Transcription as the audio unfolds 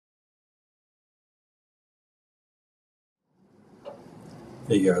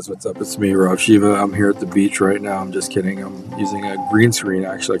Hey guys, what's up? It's me, Rob Shiva. I'm here at the beach right now. I'm just kidding. I'm using a green screen.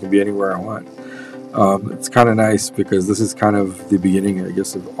 Actually, I can be anywhere I want. It's kind of nice because this is kind of the beginning, I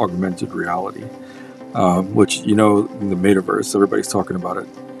guess, of augmented reality, which, in the Metaverse, everybody's talking about it.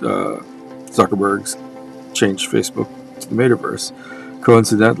 Zuckerberg's changed Facebook to the Metaverse.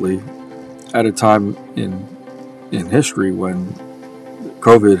 Coincidentally, at a time in history when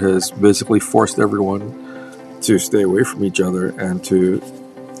COVID has basically forced everyone to stay away from each other and to,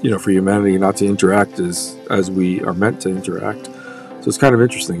 for humanity not to interact as we are meant to interact. So it's kind of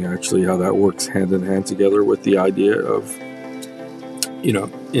interesting, actually, how that works hand in hand together with the idea of,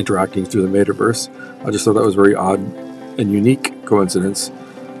 interacting through the metaverse. I just thought that was very odd and unique coincidence,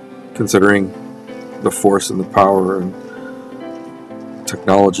 considering the force and the power and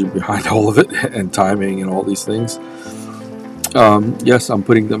technology behind all of it and timing and all these things. Yes, I'm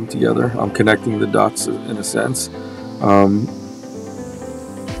putting them together. I'm connecting the dots in a sense.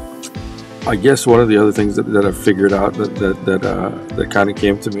 I guess one of the other things that I've figured out that kind of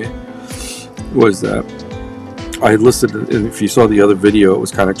came to me was that I had listed, and if you saw the other video, it was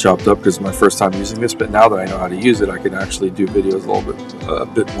kind of chopped up because it's my first time using this. But now that I know how to use it, I can actually do videos a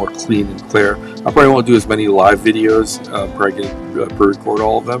bit more clean and clear. I probably won't do as many live videos, probably record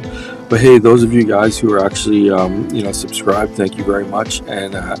all of them. But hey, those of you guys who are actually subscribed, thank you very much.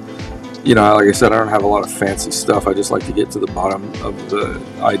 And like I said, I don't have a lot of fancy stuff. I just like to get to the bottom of the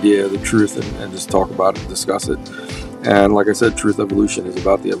idea, the truth, and just talk about it and discuss it. And like I said, Truth Evolution is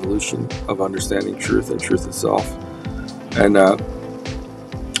about the evolution of understanding truth and truth itself. And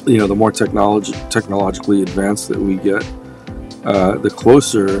the more technologically advanced that we get,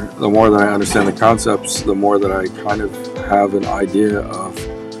 the more that I understand the concepts, the more that I kind of have an idea of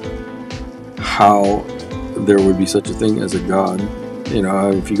how there would be such a thing as a God.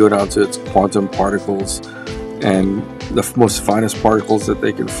 If you go down to its quantum particles and the most finest particles that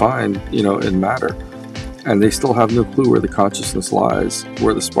they can find, in matter, and they still have no clue where the consciousness lies,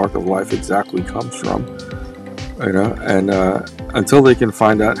 where the spark of life exactly comes from, and until they can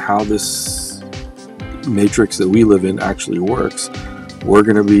find out how this matrix that we live in actually works, we're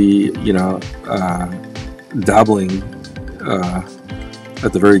going to be, dabbling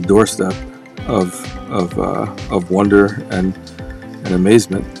at the very doorstep of wonder and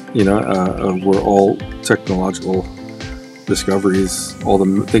amazement, where all technological discoveries, all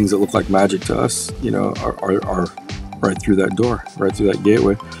the things that look like magic to us, are right through that door, right through that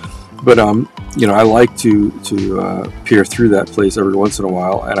gateway. But I like to peer through that place every once in a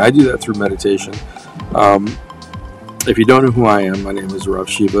while, and I do that through meditation. If you don't know who I am, my name is Rob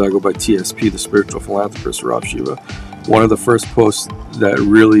Shiva. I go by TSP, the spiritual philanthropist Rob Shiva. One of the first posts that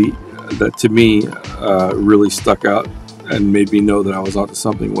to me really stuck out and made me know that I was onto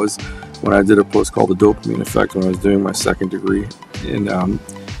something was when I did a post called The Dopamine Effect when I was doing my second degree in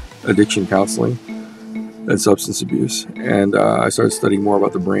addiction counseling and substance abuse. And I started studying more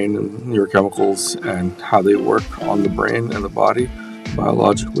about the brain and neurochemicals and how they work on the brain and the body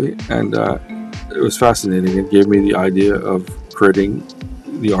biologically. And it was fascinating. It gave me the idea of creating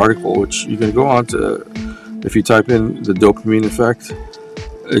the article, which you can go on to, if you type in The Dopamine Effect,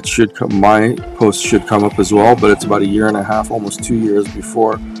 it should come, my post should come up as well, but it's about a year and a half, almost 2 years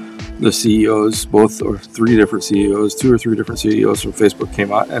before the CEOs, two or three different CEOs from Facebook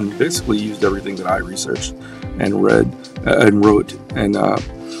came out and basically used everything that I researched and read and wrote. And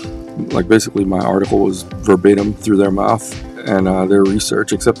basically my article was verbatim through their mouth and their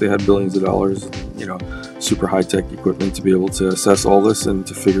research, except they had billions of dollars, super high-tech equipment to be able to assess all this and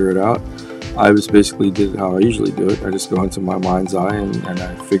to figure it out. I just basically did how I usually do it. I just go into my mind's eye and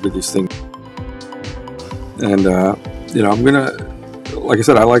I figure these things. And, I'm going to, like I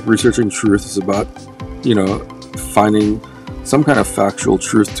said, I like researching truth. It's about, finding some kind of factual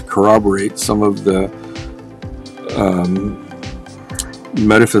truth to corroborate some of the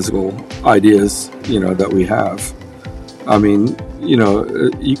metaphysical ideas, that we have. I mean,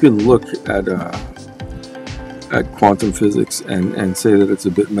 you can look at quantum physics and say that it's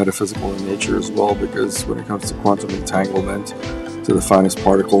a bit metaphysical in nature as well, because when it comes to quantum entanglement, to the finest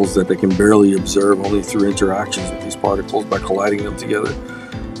particles that they can barely observe only through interactions with these particles by colliding them together.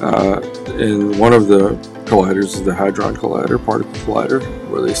 And one of the colliders is the Hadron Collider, particle collider,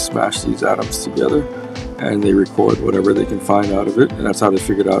 where they smash these atoms together and they record whatever they can find out of it. And that's how they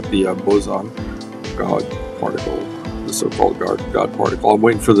figured out the boson God particle, the so-called God particle. I'm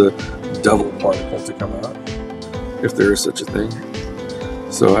waiting for the devil particle to come out, if there is such a thing.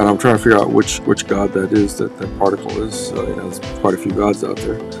 So, and I'm trying to figure out which god that is, that particle is. So, there's quite a few gods out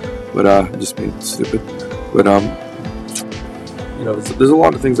there. But just being stupid. But there's a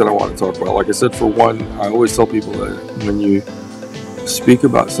lot of things that I want to talk about. Like I said, for one, I always tell people that when you speak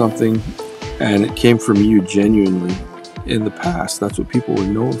about something and it came from you genuinely in the past, that's what people were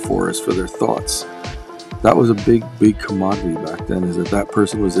known for, is for their thoughts. That was a big commodity back then, is that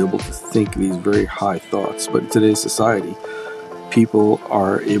person was able to think these very high thoughts. But in today's society, people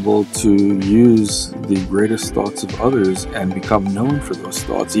are able to use the greatest thoughts of others and become known for those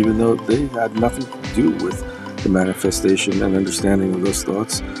thoughts, even though they had nothing to do with the manifestation and understanding of those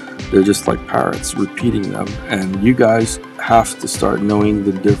thoughts. They're just like parrots repeating them. And you guys have to start knowing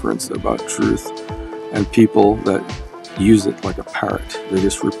the difference about truth and people that use it like a parrot. They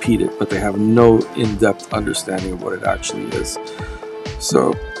just repeat it, but they have no in-depth understanding of what it actually is.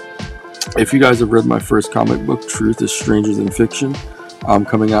 So if you guys have read my first comic book, Truth is Stranger Than Fiction, I'm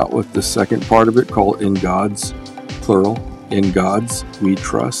coming out with the second part of it called In God's, plural, In God's We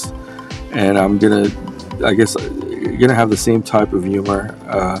Trust. And I'm gonna have the same type of humor,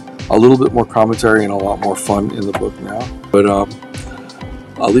 a little bit more commentary and a lot more fun in the book now. But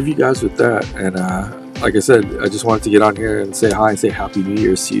I'll leave you guys with that. And like I said, I just wanted to get on here and say hi and say Happy New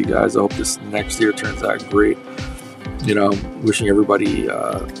Year to you guys. I hope this next year turns out great. You know, wishing everybody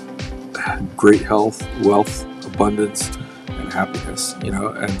great health, wealth, abundance, and happiness, you know,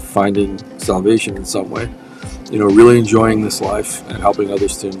 and finding salvation in some way. You know, really enjoying this life and helping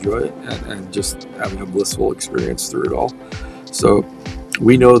others to enjoy it, and just having a blissful experience through it all. So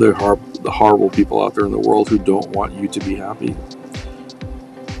we know the horrible people out there in the world who don't want you to be happy,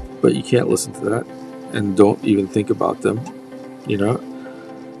 but you can't listen to that, and don't even think about them. You know,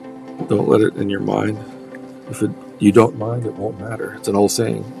 don't let it in your mind. If you don't mind, it won't matter. It's an old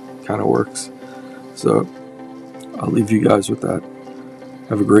saying, kind of works. So I'll leave you guys with that.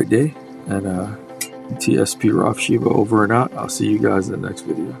 Have a great day, and TSP Roth Shiva over and out. I'll see you guys in the next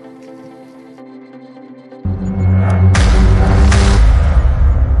video.